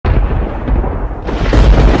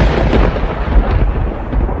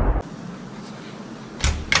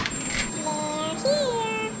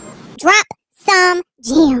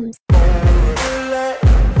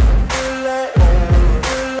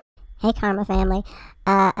Hey, Karma family.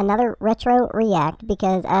 Another retro react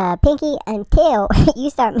because Pinky, until you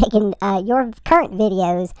start making your current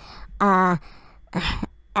videos, uh,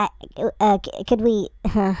 could we?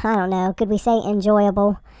 I don't know. Could we say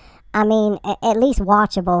enjoyable? I mean, at least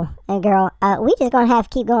watchable, girl. We just gonna have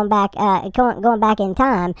to keep going back, going back in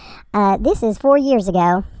time. This is 4 years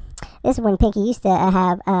ago. This is when Pinky used to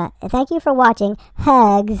have. Thank you for watching.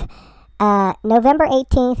 Hugs. November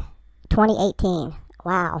 18th, 2018.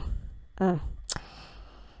 Wow.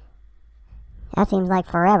 That seems like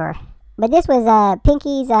forever. But this was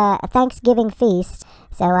Pinky's Thanksgiving feast.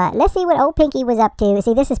 So let's see what old Pinky was up to.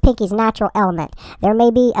 See, this is Pinky's natural element. There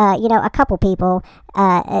may be, a couple people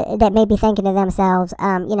that may be thinking to themselves,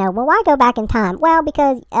 well, why go back in time? Well,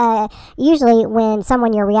 because usually when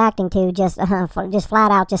someone you're reacting to just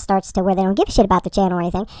flat out just starts to where they don't give a shit about the channel or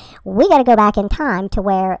anything, we got to go back in time to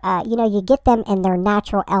where, you get them in their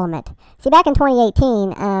natural element. See, back in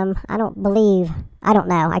 2018, I don't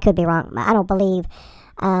know, I could be wrong, I don't believe,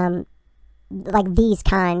 like these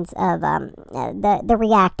kinds of the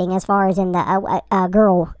reacting as far as in the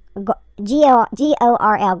girl GORL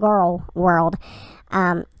girl world,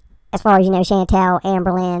 as far as Chantel,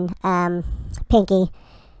 Amberlynn, Pinky.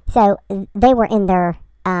 So they were in their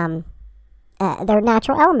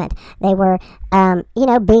natural element. They were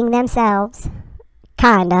being themselves,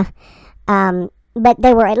 kinda, but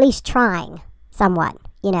they were at least trying somewhat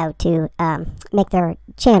to make their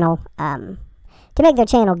channel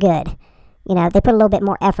good. They put a little bit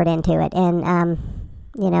more effort into it. And,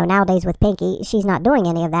 nowadays with Pinky, she's not doing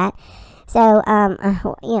any of that. So,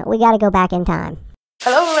 we got to go back in time.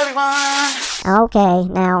 Hello, everyone. Okay,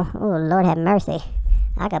 now, oh, Lord have mercy.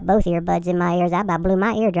 I got both earbuds in my ears. I about blew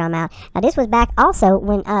my eardrum out. Now, this was back also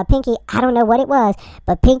when Pinky, I don't know what it was,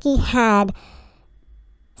 but Pinky had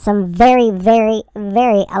some very, very,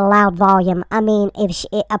 very loud volume. I mean, if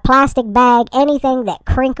a plastic bag, anything that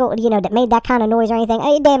crinkled, that made that kind of noise or anything,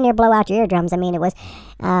 it damn near blow out your eardrums. I mean, it was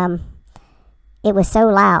so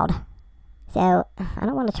loud. So, I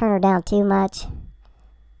don't want to turn her down too much.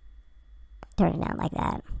 Turn it down like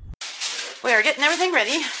that. We are getting everything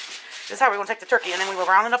ready. This is how we're going to take the turkey, and then we will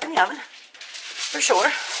brown it up in the oven. For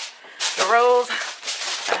sure. The rolls.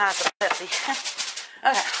 And has some Pepsi.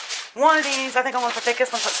 Okay. One of these, I think I'm going to take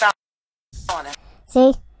this one and put salt on it.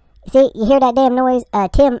 See, you hear that damn noise?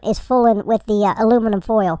 Tim is fooling with the aluminum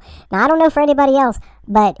foil. Now, I don't know for anybody else,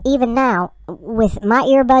 but even now, with my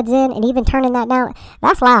earbuds in and even turning that down,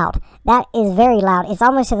 that's loud. That is very loud. It's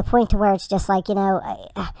almost to the point to where it's just like,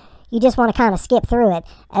 you just want to kind of skip through it.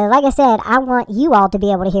 And like I said, I want you all to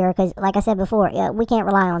be able to hear, because like I said before, we can't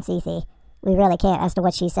rely on Cece. We really can't as to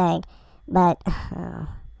what she's saying. But,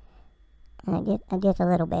 I get a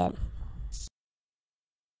little bit.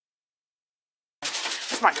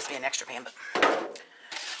 This might just be an extra pan, but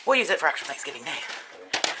we'll use it for actual Thanksgiving Day.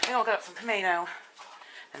 Then we'll cut up some tomato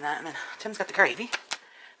and that, and then Tim's got the gravy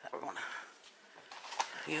that we're going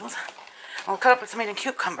to use. We'll cut up with some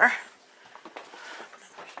cucumber.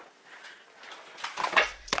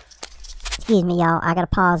 Excuse me, y'all. I gotta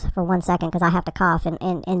pause for 1 second because I have to cough, and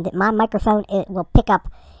my microphone, it will pick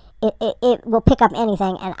up. It will pick up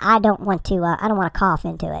anything, and I don't want to cough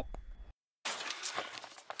into it.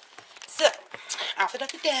 So, outfit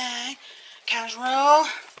of the day, casual,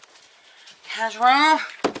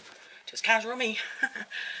 just casual me.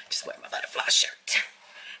 Just wearing my butterfly shirt,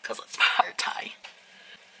 cause it's my hair tie.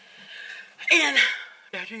 And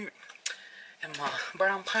my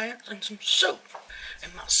brown pants and some soap,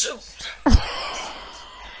 and my shoes.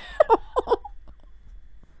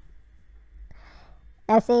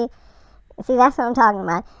 Now see, that's what I'm talking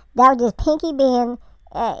about. That was just Pinky being,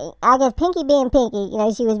 I guess Pinky being Pinky.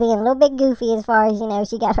 She was being a little bit goofy as far as,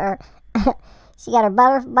 she got her,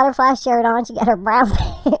 butterfly shirt on. She got her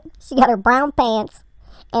brown pants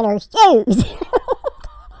and her shoes.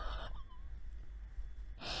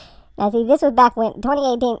 Now see, this was back when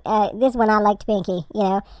 2018. This is when I liked Pinky,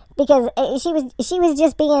 because she was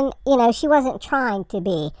just being, she wasn't trying to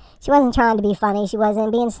be. She wasn't trying to be funny. She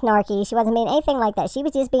wasn't being snarky. She wasn't being anything like that. She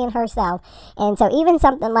was just being herself. And so even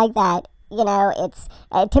something like that, it's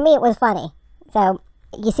to me it was funny. So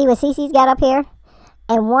you see what Cece's got up here,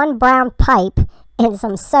 and one brown pipe and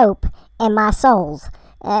some soap and my soles.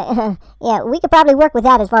 Yeah, we could probably work with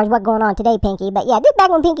that as far as what's going on today, Pinky. But yeah, this back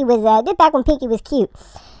when Pinky was cute.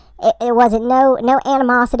 It wasn't no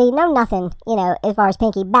animosity, no nothing, as far as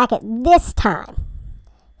Pinky. Back at this time,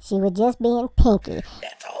 she was just being Pinky.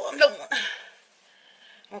 That's all I'm doing.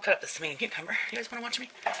 We'll cut up this tomato and cucumber. You guys want to watch me?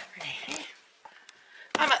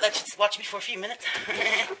 I might let you just watch me for a few minutes.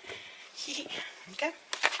 Okay.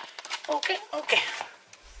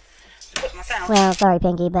 to put in my salad. Well, sorry,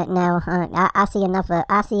 Pinky, but no, I see enough.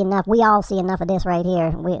 We all see enough of this right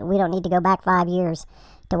here. We don't need to go back 5 years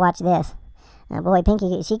to watch this. Boy,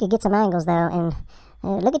 Pinky, she could get some angles though.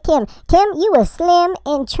 And look at Tim. Tim, you were slim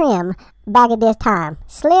and trim back at this time.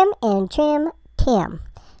 Slim and trim, Tim.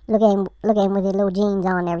 Look at him with his little jeans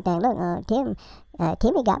on and everything. Look,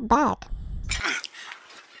 Timmy got back.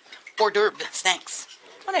 Hors d'oeuvre snacks.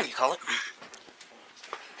 Whatever you call it.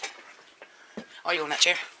 Oh, you on that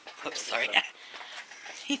chair? Oops, sorry.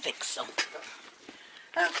 He thinks so.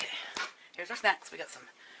 Okay. Here's our snacks. We got some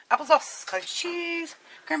applesauce, cottage cheese,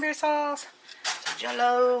 cranberry sauce, some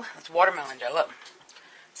Jell-O. That's watermelon Jell-O.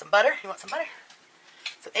 Some butter. You want some butter?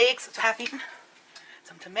 Some eggs, which are half eaten.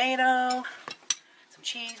 Some tomato. Some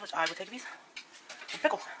cheese, which I would take a piece. Some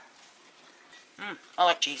pickle. I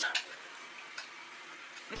like cheese.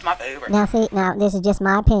 It's my favorite. Now this is just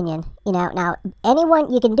my opinion. You know, now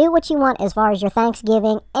anyone, you can do what you want as far as your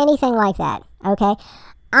Thanksgiving, anything like that. Okay,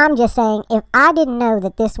 I'm just saying, if I didn't know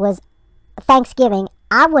that this was Thanksgiving,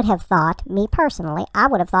 I would have thought, me personally, I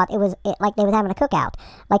would have thought it was like they was having a cookout,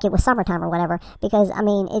 like it was summertime or whatever. Because I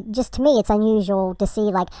mean, it just, to me, it's unusual to see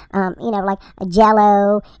like like a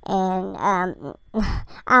Jell-O and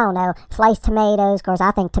I don't know, sliced tomatoes. Of course,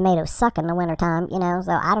 I think tomatoes suck in the wintertime,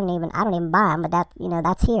 so I don't even buy them. But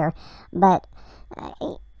that's here. But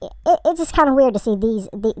it's just kind of weird to see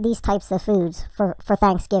these types of foods for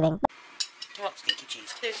Thanksgiving. Well, stinky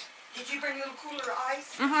cheese. Did you bring a little cooler of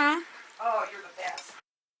ice? Mm-hmm. Oh, you're the best.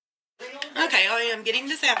 Okay, I am getting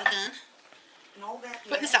the salad done.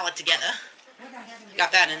 Putting the salad together.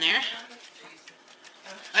 Got that in there.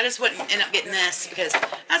 I just wouldn't end up getting this because,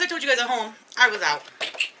 as I told you guys at home, I was out.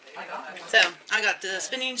 So, I got the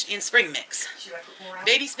spinach and spring mix.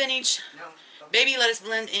 Baby spinach, baby lettuce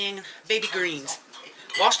blend, and baby greens.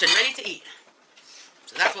 Washed and ready to eat.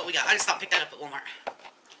 So that's what we got. I just stopped and picked that up at Walmart.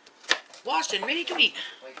 Washed and ready to eat.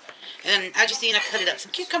 And as you see, I cut it up.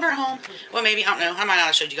 Some cucumber at home. Well, maybe, I don't know. I might not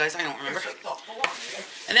have showed you guys. I don't remember.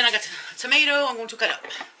 And then I got tomato I'm going to cut up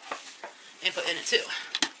and put in it too.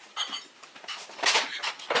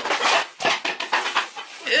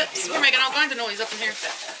 Oops, we're making all kinds of noise up in here.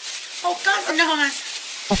 All kinds of noise.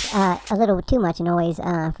 That's a little too much noise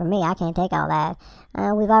for me. I can't take all that.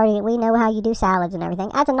 We know how you do salads and everything.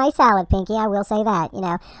 That's a nice salad, Pinky. I will say that.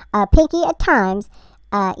 Pinky at times,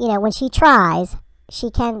 when she tries, she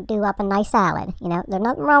can do up a nice salad. There's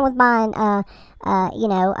nothing wrong with buying,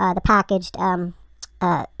 the packaged,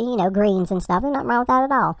 greens and stuff. There's nothing wrong with that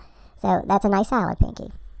at all. So that's a nice salad,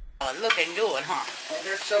 Pinky. Oh, looking good, huh? Oh,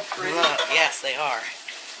 they're so pretty. Look, yes, they are.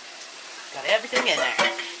 Got everything in there.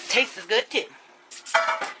 Tastes is good too.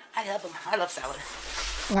 I love them. I love salad.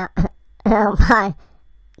 Now, oh my,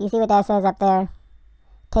 you see what that says up there?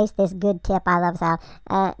 Taste this good tip. I love salad.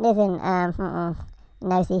 Listen,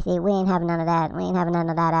 no, Cece, we ain't having none of that. We ain't having none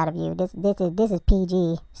of that out of you. This is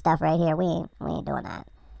PG stuff right here. We ain't doing that.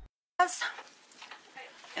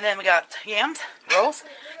 And then we got yams, rolls,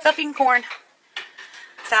 stuffing, corn,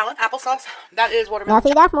 salad, applesauce. That is watermelon. Now,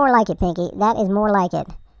 see, that's more like it, Pinky. That is more like it.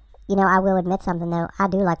 I will admit something, though. I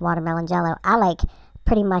do like watermelon Jell-O. I like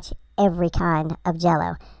pretty much every kind of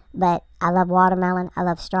Jell-O. But I love watermelon. I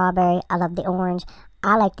love strawberry. I love the orange.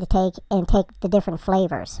 I like to take the different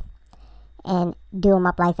flavors and do them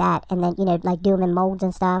up like that. And then, like do them in molds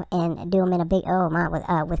and stuff and do them in a big,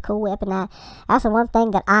 with Cool Whip and that. That's the one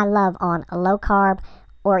thing that I love on low carb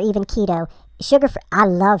or even keto. Sugar-free. I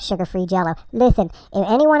love sugar-free Jell-O. Listen, if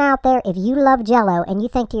anyone out there, if you love Jell-O and you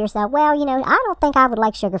think to yourself, well, I don't think I would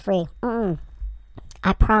like sugar-free.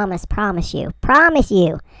 I promise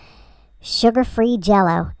you, sugar-free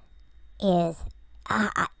Jell-O is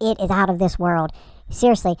out of this world.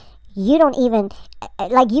 Seriously, you don't even,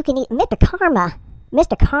 you can eat,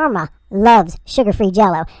 Mr. Karma loves sugar-free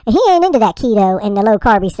Jell-O. And he ain't into that keto and the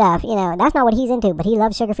low-carby stuff. That's not what he's into, but he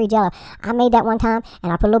loves sugar-free Jell-O. I made that one time,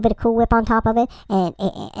 and I put a little bit of Cool Whip on top of it. And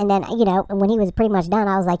then, when he was pretty much done,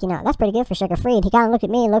 I was like, that's pretty good for sugar-free. And he kind of looked at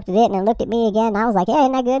me and looked at it and then looked at me again. And I was like, hey,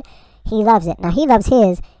 isn't that good? He loves it. Now, he loves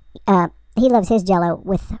his Jell-O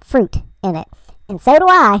with fruit in it. And so do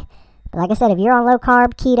I. But like I said, if you're on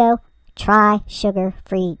low-carb, keto, try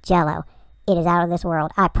sugar-free Jell-O. It is out of this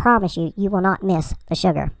world. I promise you, you will not miss the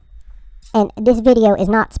sugar. And this video is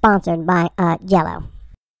not sponsored by Jell-O.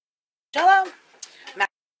 Jell-O, mac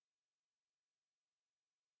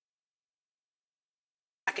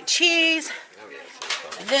and cheese,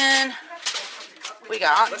 and then we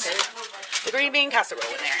got the green bean casserole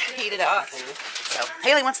in there. Heat it up. So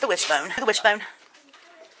Haley wants the wishbone. The wishbone.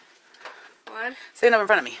 Stand up in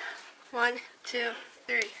front of me. 1, 2,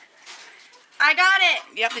 3. I got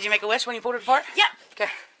it! Yep, did you make a wish when you pulled it apart? Yep.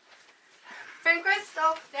 Okay. Friend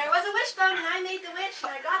Crystal, there was a wishbone and I made the wish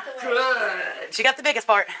and I got the wish. Good. She got the biggest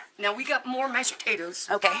part. Now we got more mashed potatoes.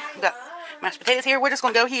 Okay, we got mashed potatoes here. We're just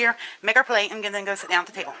going to go here, make our plate, and then go sit down at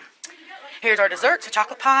the table. Here's our dessert, a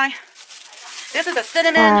chocolate pie. This is a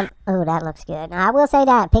cinnamon. Oh, that looks good. Now, I will say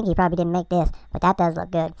that Pinky probably didn't make this, but that does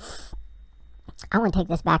look good. I want to take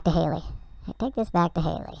this back to Haley. Take this back to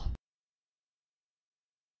Haley.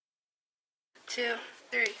 2,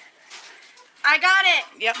 3. I got it.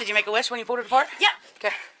 Yep, did you make a wish when you pulled it apart? Yep.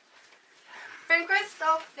 Okay. Friend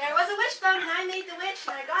Crystal, there was a wishbone and I made the wish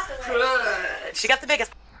and I got the wish. Good. She got the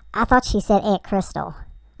biggest I thought she said Aunt Crystal.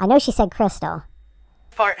 I know she said Crystal.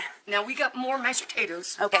 part. Now we got more mashed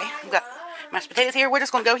potatoes. Okay, we got mashed potatoes here. We're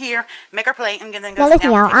just going to go here, make our plate, and then go Now sit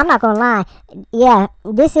listen, down. y'all, I'm not going to lie. Yeah,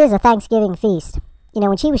 this is a Thanksgiving feast. You know,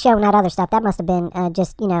 when she was showing that other stuff, that must have been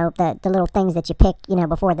just, you know, the little things that you pick, you know,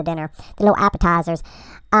 before the dinner. The little appetizers.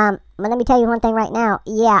 But let me tell you one thing right now.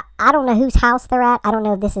 Yeah, I don't know whose house they're at. I don't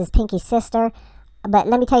know if this is Pinky's sister. But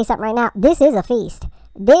let me tell you something right now. This is a feast.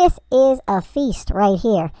 This is a feast right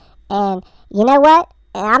here. And you know what?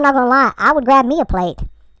 I'm not going to lie. I would grab me a plate.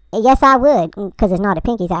 Yes, I would, because it's not at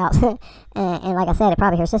Pinky's house. and like I said,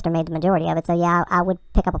 probably her sister made the majority of it. So yeah, I would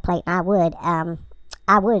pick up a plate, and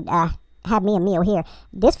I would have me a meal here.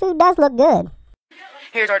 This food does look good.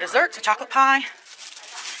 Here's our dessert, a chocolate pie.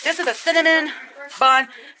 This is a cinnamon bun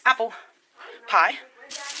apple pie.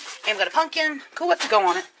 And we got a pumpkin, cool whip to go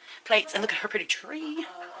on it. Plates, and look at her pretty tree.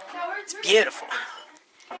 It's beautiful.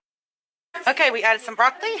 Okay, we added some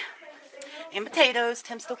broccoli and potatoes.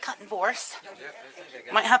 Tim's still cutting for us.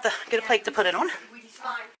 Might have to get a plate to put it on.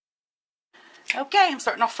 Okay, I'm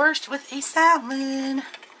starting off first with a salad.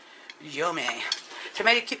 Yummy.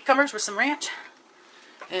 Tomato cucumbers with some ranch.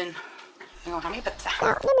 And hang on, how many pizza? Now,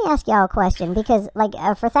 let me ask y'all a question, because like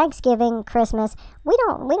for Thanksgiving, Christmas, we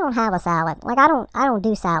don't have a salad. Like I don't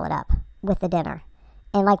do salad up with the dinner,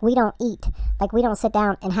 and like we don't eat. Like we don't sit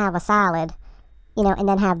down and have a salad, you know, and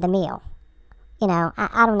then have the meal. You know,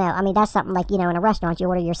 I don't know. I mean, that's something like, you know, in a restaurant, you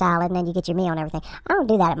order your salad and then you get your meal and everything. I don't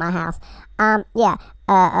do that at my house.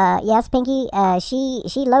 Yes, Pinky,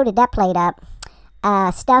 she loaded that plate up.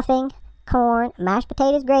 Stuffing, corn, mashed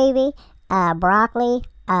potatoes, gravy, broccoli,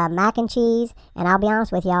 mac and cheese. And I'll be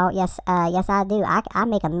honest with y'all, yes, I do. I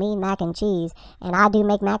make a mean mac and cheese. And I do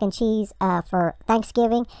make mac and cheese for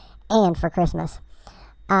Thanksgiving and for Christmas.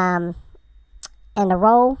 And the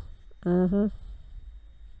roll, Now,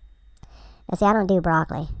 see, I don't do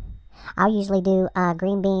broccoli. I'll usually do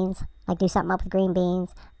green beans, like do something up with green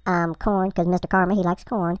beans, corn, because Mr. Karma, he likes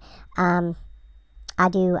corn. I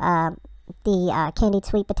do the candied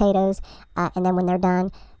sweet potatoes, and then when they're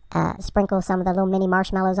done, sprinkle some of the little mini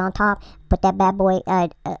marshmallows on top, put that bad boy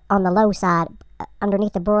on the low side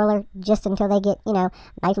underneath the broiler just until they get, you know,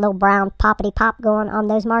 nice little brown poppity pop going on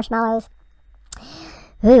those marshmallows.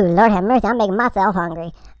 Ooh, Lord have mercy, I'm making myself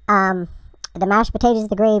hungry. The mashed potatoes,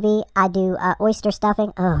 the gravy, I do oyster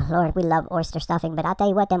stuffing. Oh, Lord, we love oyster stuffing. But I tell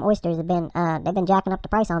you what, them oysters have been, they've been jacking up the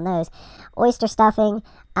price on those. Oyster stuffing,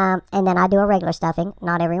 and then I do a regular stuffing.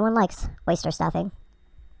 Not everyone likes oyster stuffing.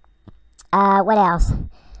 What else?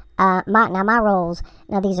 My rolls,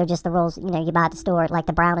 now these are just the rolls, you know, you buy at the store, like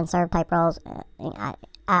the brown and serve type rolls.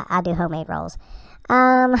 I do homemade rolls.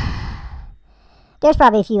 There's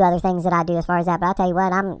probably a few other things that I do as far as that, but I'll tell you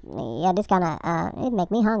what, this kind of, it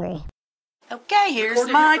make me hungry. Okay,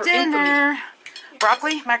 here's my dinner.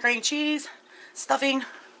 Broccoli, macaroni and cheese, stuffing,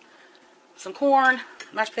 some corn,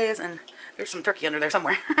 mashed potatoes, and there's some turkey under there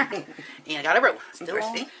somewhere. And I got a roll.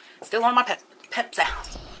 Still on my pizza.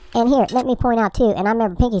 And here, let me point out too, and I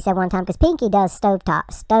remember Pinky said one time, because Pinky does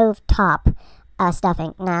stovetop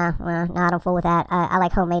stuffing. Nah, I don't fool with that. I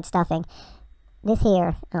like homemade stuffing. This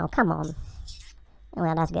here, oh, come on.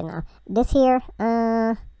 Well, that's good enough. This here,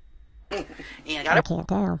 And I can't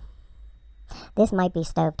tell. This might be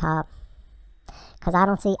stovetop, because I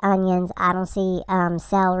don't see onions. I don't see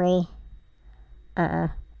celery.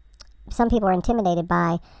 Some people are intimidated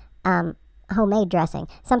by homemade dressing.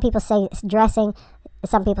 Some people say dressing.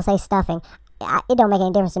 Some people say stuffing. It don't make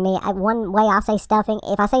any difference to me. One way I'll say stuffing.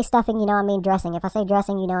 If I say stuffing, you know I mean dressing. If I say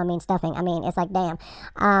dressing, you know I mean stuffing. I mean, it's like, damn.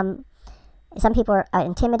 Some people are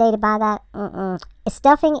intimidated by that.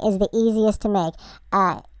 Stuffing is the easiest to make.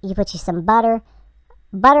 You put you some butter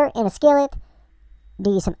in a skillet,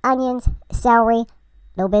 do you some onions, celery, a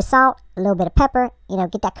little bit of salt, a little bit of pepper, you know,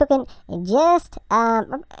 get that cooking, and just,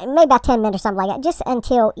 maybe about 10 minutes or something like that, just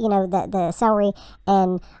until, you know, the celery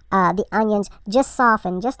and the onions just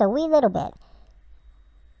soften just a wee little bit.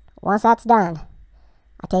 Once that's done,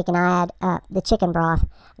 I take and I add the chicken broth.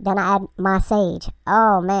 Then I add my sage.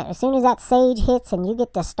 Oh man, as soon as that sage hits and you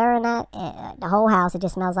get to stirring that, the whole house, it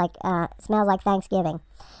just smells like Thanksgiving.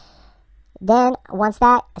 Then once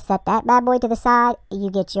that, set that bad boy to the side. You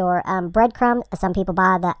get your breadcrumbs. Some people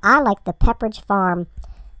buy I like the Pepperidge Farm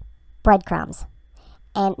breadcrumbs.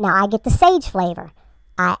 And now I get the sage flavor.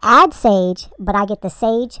 I add sage, but I get the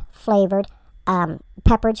sage flavored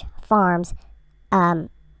Pepperidge Farms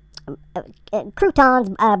croutons,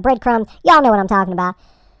 breadcrumbs. Y'all know what I'm talking about.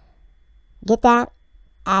 Get that,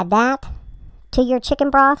 add that to your chicken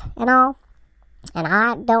broth and all. And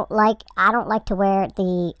I don't like to wear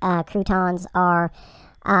the croutons or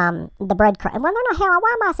the breadcrumbs. Well, no, hell,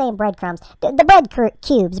 why am I saying breadcrumbs? The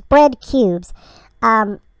bread cubes.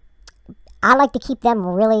 I like to keep them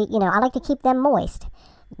really, I like to keep them moist.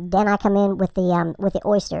 Then I come in with the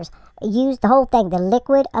oysters. Use the whole thing, the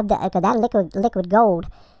liquid of that liquid gold.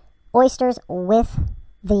 Oysters with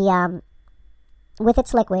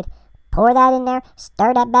its liquid. Pour that in there.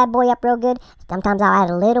 Stir that bad boy up real good. Sometimes I'll add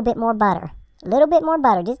a little bit more butter.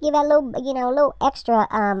 Just give that little extra,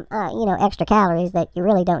 extra calories that you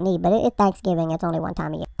really don't need. But it's Thanksgiving. It's only one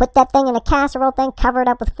time a year. Put that thing in a casserole thing. Cover it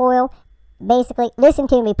up with foil. Basically, listen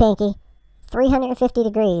to me, Pinky. 350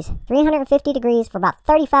 degrees. 350 degrees for about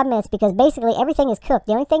 35 minutes because basically everything is cooked.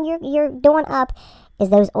 The only thing you're doing up is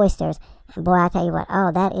those oysters. And boy, I tell you what,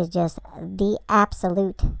 oh, that is just the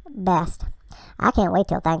absolute best. I can't wait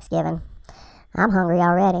till Thanksgiving. I'm hungry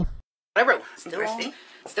already. Whatever.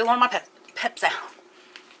 Still on my peps out.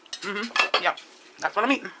 Yeah, that's what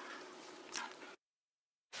I'm eating.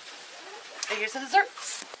 And here's the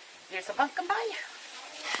desserts. Here's the pumpkin pie.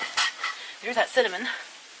 Here's that cinnamon.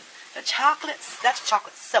 That's chocolate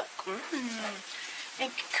silk.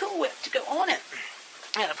 And Cool Whip to go on it.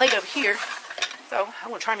 I got a plate over here. So I'm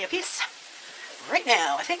going to try me a piece right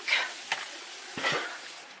now, I think.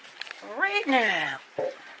 Right now. I'm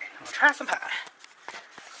going to try some pie.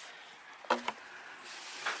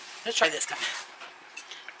 Let's try this guy.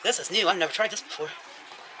 This is new. I've never tried this before.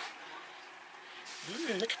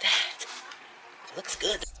 Look at that. It looks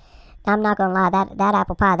good. I'm not gonna lie, that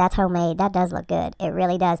apple pie, that's homemade. That does look good. It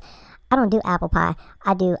really does. I don't do apple pie.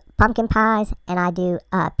 I do pumpkin pies, and I do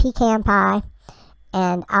pecan pie,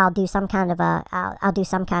 and I'll do some kind of a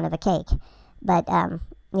cake. But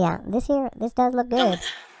yeah, this does look good.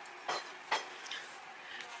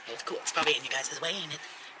 It's cool. It's probably in you guys' way, ain't it?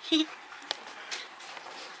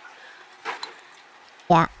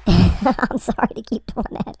 Yeah, I'm sorry to keep doing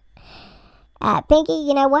that. Pinky,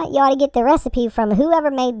 you know what? You ought to get the recipe from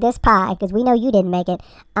whoever made this pie, because we know you didn't make it.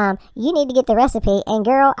 You need to get the recipe, and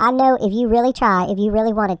girl, I know if you really try, if you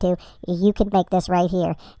really wanted to, you could make this right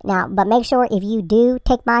here. Now, but make sure if you do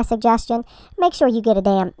take my suggestion, make sure you get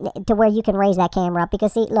to where you can raise that camera up,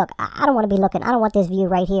 because see, look, I don't want to be looking, I don't want this view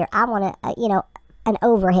right here. I want an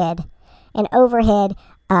overhead. An overhead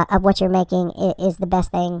of what you're making is the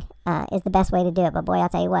best thing, is the best way to do it. But boy, I'll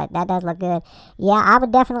tell you what, that does look good. Yeah, I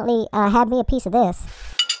would definitely have me a piece of this.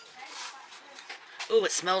 Ooh,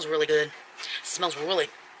 it smells really good. It smells really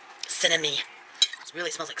cinnamony. It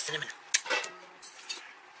really smells like cinnamon.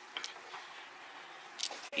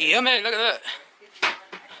 Yummy, look at that.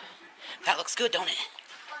 That looks good, don't it?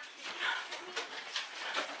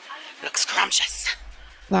 Looks scrumptious.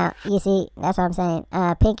 Now, you see, that's what I'm saying.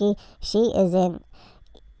 Pinky, she is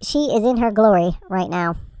in her glory right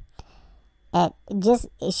now.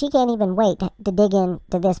 She can't even wait to dig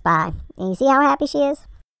into this pie. And you see how happy she is?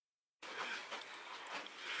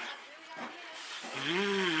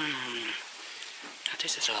 That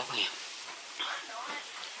tastes so lovely.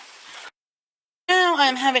 Now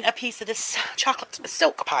I'm having a piece of this chocolate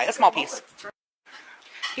silk pie, a small piece.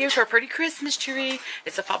 Here's her pretty Christmas tree.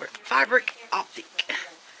 It's a fabric optic.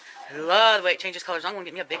 I love the way it changes colors. I'm going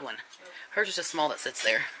to get me a big one. Hers is just small that sits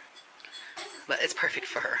there. But it's perfect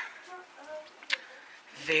for her.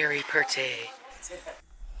 Very pretty.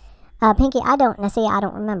 Pinky, I don't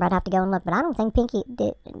remember. I'd have to go and look. But I don't think Pinky,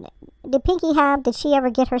 did she ever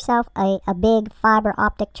get herself a big fiber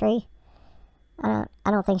optic tree? I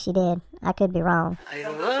don't think she did. I could be wrong. I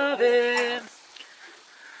love it.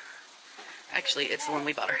 Actually, it's the one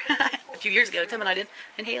we bought her a few years ago. Tim and I did.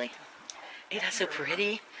 And Haley. Ain't that so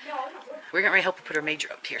pretty? We're getting ready to help her put her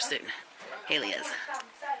major up here soon. Haley is.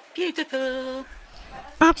 Beautiful.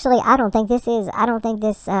 Actually, I don't think this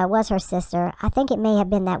was her sister. I think it may have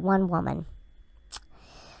been that one woman.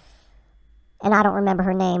 And I don't remember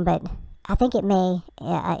her name, but I think it may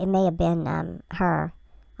have been her.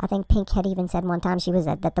 I think Pink had even said one time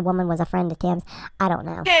that the woman was a friend of Tim's. I don't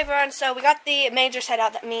know. Okay, everyone, so we got the major set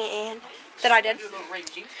out that I did.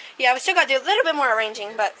 Yeah, we still got to do a little bit more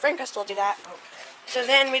arranging, but Frank will still do that. So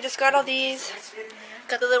then we just got all these.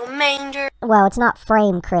 Got the little manger. Well, it's not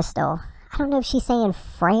frame crystal. I don't know if she's saying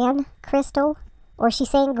Fran crystal or she's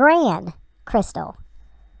saying Gran crystal.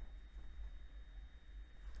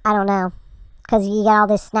 I don't know. Because you got all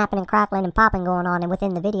this snapping and crackling and popping going on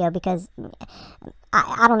within the video because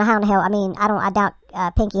I don't know how in the hell. I mean, I doubt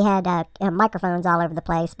Pinky had microphones all over the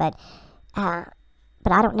place, but I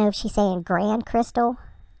don't know if she's saying Gran crystal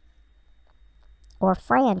or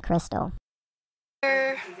Fran crystal.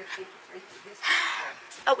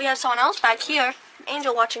 Oh, we have someone else back here.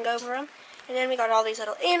 Angel watching over him. And then we got all these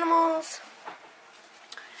little animals.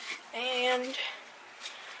 And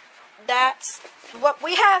that's what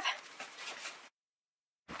we have.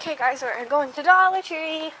 Okay, guys, we're going to Dollar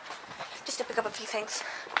Tree. Just to pick up a few things.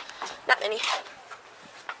 Not many.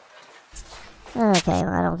 Okay,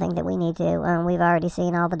 well, I don't think that we need to. We've already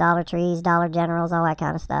seen all the Dollar Trees, Dollar Generals, all that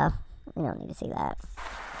kind of stuff. We don't need to see that.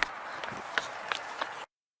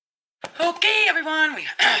 Okay, everyone, we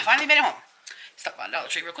finally made it home. Stop by Dollar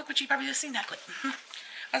Tree real quick, which you probably just seen that clip.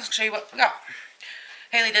 I was going to show you what we got.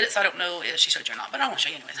 Haley did it, so I don't know if she showed you or not, but I want to show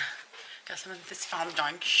you anyways. Got some of this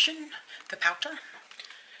foundation, the powder,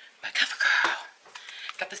 by CoverGirl.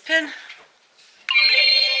 Got this pin.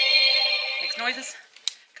 Makes noises.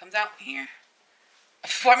 Comes out here.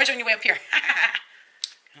 Why am I showing you way up here?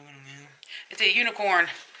 It's a unicorn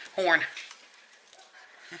horn.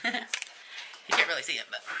 You can't really see it,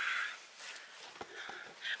 but...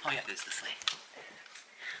 Oh yeah, it goes this way.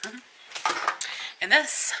 And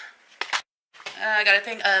this, I got a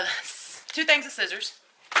thing of, 2 things of scissors,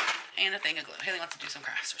 and a thing of glue. Haley wants to do some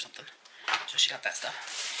crafts or something, so she got that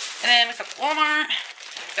stuff. And then we took Walmart,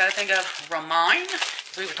 got a thing of romaine.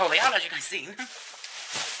 We were totally out, as you guys seen.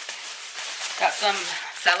 Got some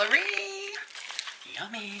celery,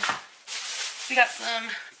 yummy. We got some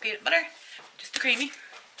peanut butter, just the creamy,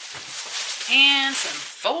 and some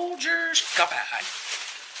Folgers coffee.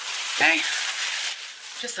 Okay,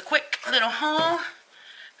 just a quick little haul.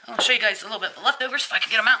 I'll show you guys a little bit of the leftovers if I can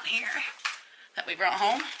get them out here that we brought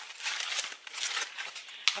home.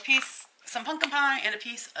 A piece, some pumpkin pie, and a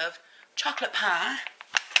piece of chocolate pie.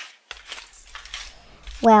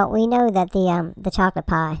 Well, we know that the chocolate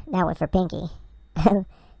pie, that was for Pinky. Because,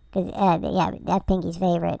 yeah, that's Pinky's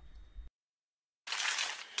favorite.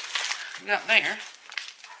 We got there.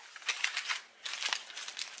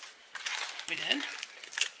 We did.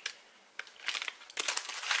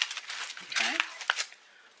 Okay.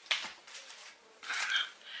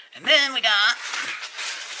 And then we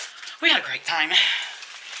had a great time.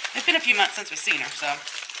 It's been a few months since we've seen her, so.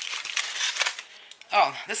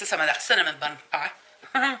 Oh, this is some of that cinnamon bun pie.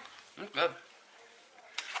 It's good.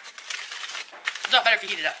 It's not better if you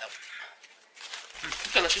heat it up, though.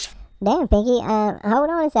 It's delicious. Damn, Pinky, hold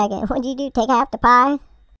on a second. What'd you do, take half the pie?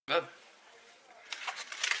 Good.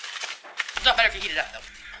 It's not better if you heat it up,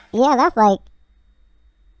 though. Yeah, that's like,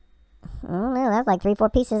 I don't know, that's like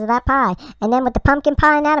 3-4 pieces of that pie. And then with the pumpkin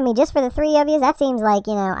pie anatomy, just for the 3 of you, that seems like,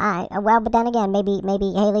 you know, well, but then again, maybe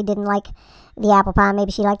Haley didn't like the apple pie,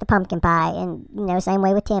 maybe she liked the pumpkin pie, and, you know, same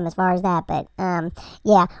way with Tim as far as that, but,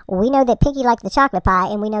 yeah, we know that Pinky liked the chocolate pie,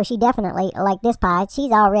 and we know she definitely liked this pie.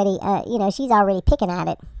 She's already, you know, she's already picking at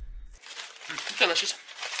it. It's delicious.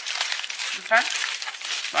 Okay.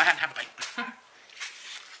 Well, I haven't had a bite.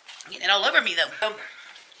 I'm getting it all over me, though. So,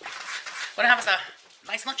 what happens to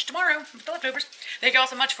nice lunch tomorrow with the leftovers. Thank you all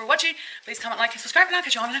so much for watching. Please comment, like, and subscribe, and I'll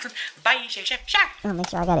catch you on the next one. Bye. Share. I'll make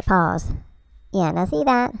sure I got it paused. Yeah, now see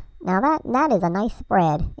that? Now that is a nice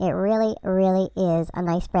spread. It really, really is a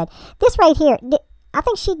nice spread. This right here, I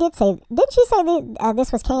think she did say, did she say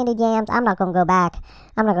this was candied yams? I'm not going to go back.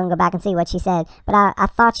 I'm not going to go back and see what she said. But I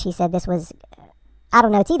thought she said this was, I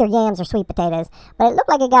don't know, it's either yams or sweet potatoes. But it looked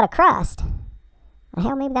like it got a crust.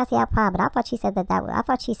 Hell, maybe that's the apple pie, but I thought she said I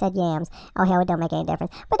thought she said yams. Oh, hell, it don't make any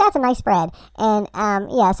difference. But that's a nice spread. And,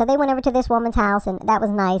 yeah, so they went over to this woman's house, and that was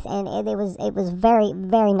nice. And it was very,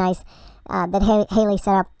 very nice that Haley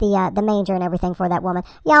set up the manger and everything for that woman.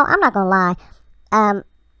 Y'all, I'm not going to lie.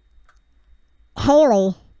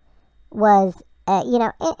 Haley was, you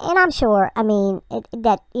know, and I'm sure, I mean,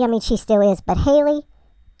 she still is, but Haley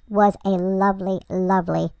was a lovely,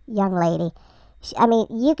 lovely young lady. I mean,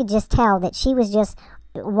 you could just tell that she was just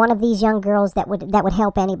one of these young girls that would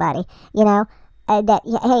help anybody, you know. That,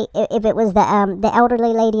 hey, if it was the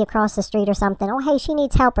elderly lady across the street or something, oh, hey, she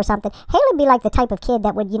needs help or something, Haley would be like the type of kid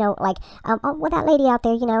that would, you know, like, oh, well, that lady out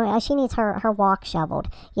there, you know, she needs her walk shoveled,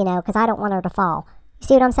 you know, because I don't want her to fall. You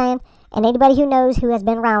see what I'm saying? And anybody who knows, who has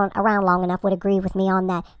been around long enough, would agree with me on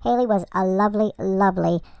that. Haley was a lovely,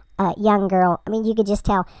 lovely young girl. I mean, you could just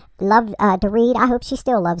tell, loved to read. I hope she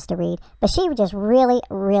still loves to read. But she was just really,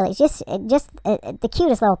 really, just the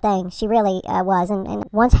cutest little thing. She really was. And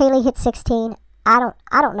once Haley hit 16, I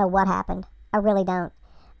don't know what happened. I really don't.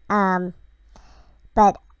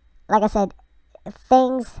 But like I said,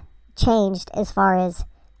 things changed as far as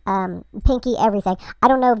Pinky, everything. I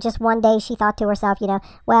don't know if just one day she thought to herself,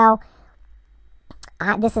 well,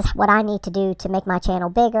 this is what I need to do to make my channel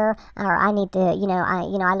bigger, or I need to,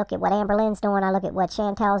 I look at what Amber Lynn's doing, I look at what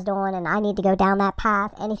Chantel's doing, and I need to go down that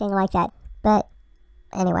path, anything like that. But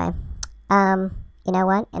anyway, you know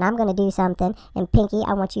what? And I'm going to do something, and Pinky,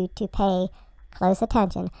 I want you to pay close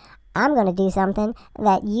attention. I'm going to do something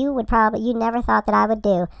that you never thought that I would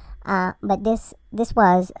do. But this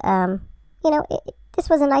was, this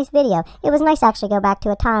was a nice video. It was nice to actually go back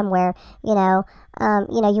to a time where, you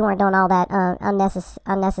weren't doing all that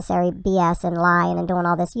unnecessary BS and lying and doing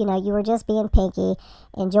all this. You were just being Pinky,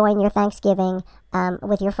 enjoying your Thanksgiving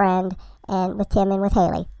with your friend and with Tim and with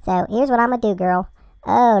Haley. So here's what I'm going to do, girl.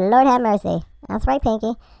 Oh, Lord have mercy. That's right,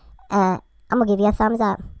 Pinky. I'm going to give you a thumbs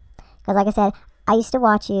up. Because like I said, I used to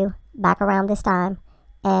watch you back around this time,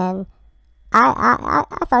 and I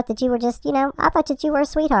thought that you were just, I thought that you were a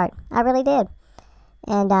sweetheart. I really did.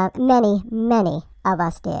 And many, many of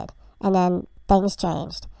us did. And then things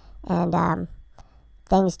changed. And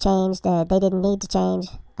things changed. They didn't need to change.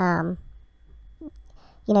 You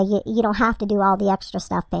don't have to do all the extra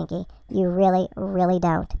stuff, Pinky. You really, really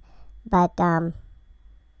don't. But,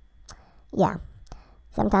 yeah.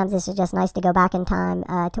 Sometimes it's just nice to go back in time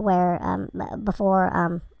to where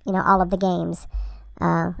before all of the games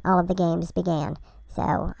began.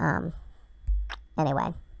 So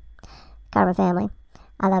anyway, Carmen family,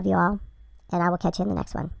 I love you all, and I will catch you in the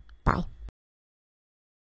next one. Bye.